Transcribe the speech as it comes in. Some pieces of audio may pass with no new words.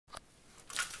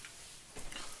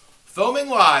Filming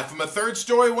live from a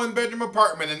third-story, one-bedroom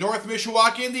apartment in North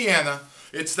Mishawaka, Indiana,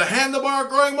 it's the Handlebar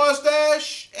Growing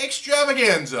Mustache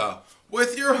Extravaganza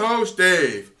with your host,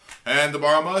 Dave.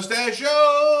 Handlebar Mustache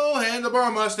Show,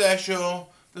 Handlebar Mustache Show.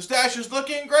 The stash is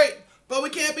looking great, but we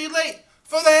can't be late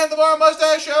for the Handlebar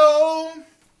Mustache Show.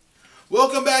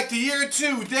 Welcome back to year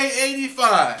 2, day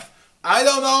 85. I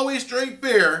don't always drink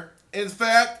beer. In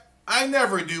fact, I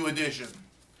never do addition.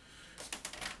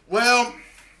 Well,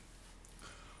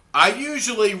 I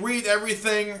usually read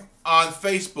everything on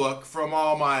Facebook from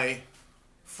all my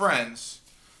friends.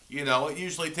 You know, it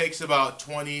usually takes about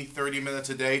 20, 30 minutes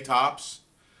a day, tops.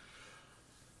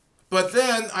 But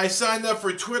then I signed up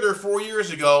for Twitter 4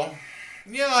 years ago.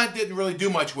 Yeah, I didn't really do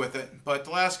much with it. But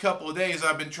the last couple of days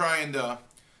I've been trying to,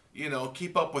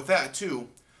 keep up with that too.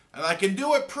 And I can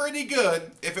do it pretty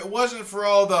good if it wasn't for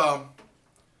all the,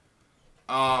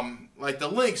 like the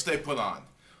links they put on.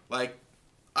 Like,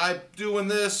 I'm doing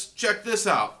this, check this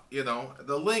out,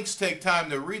 The links take time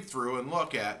to read through and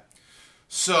look at.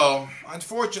 So,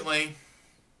 unfortunately,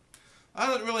 I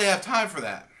don't really have time for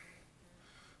that.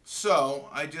 So,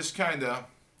 I just kind of,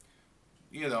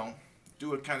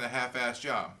 do a kind of half-assed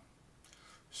job.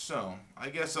 So, I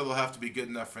guess it'll have to be good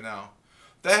enough for now.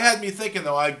 That had me thinking,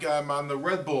 though, I'm on the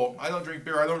Red Bull. I don't drink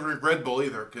beer, I don't drink Red Bull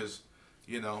either, because,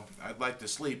 I'd like to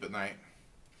sleep at night.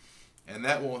 And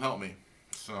that won't help me.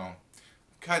 So,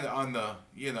 kind of on the,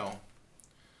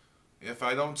 if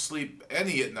I don't sleep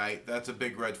any at night, that's a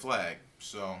big red flag.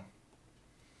 So,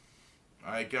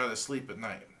 I gotta sleep at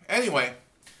night. Anyway,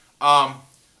 I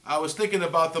was thinking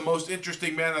about the most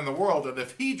interesting man in the world, and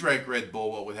if he drank Red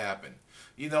Bull, what would happen?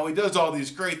 He does all these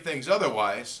great things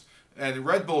otherwise, and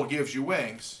Red Bull gives you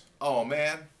wings. Oh,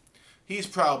 man. He's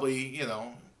probably,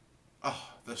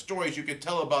 the stories you could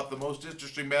tell about the most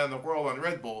interesting man in the world on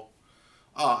Red Bull.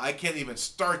 I can't even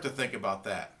start to think about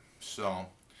that. So,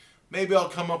 maybe I'll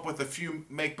come up with a few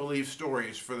make-believe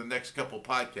stories for the next couple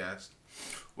podcasts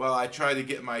while I try to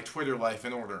get my Twitter life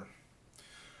in order.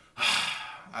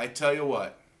 I tell you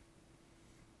what,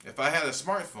 if I had a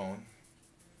smartphone,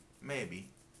 maybe.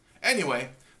 Anyway,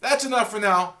 that's enough for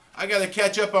now. I got to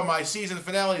catch up on my season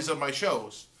finales of my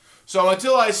shows. So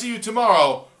until I see you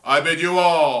tomorrow, I bid you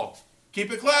all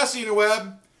keep it classy,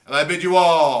 interweb, and I bid you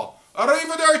all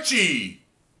arrivederci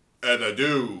and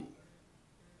adieu.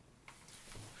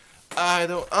 I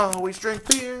don't always drink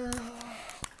beer.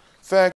 Fact.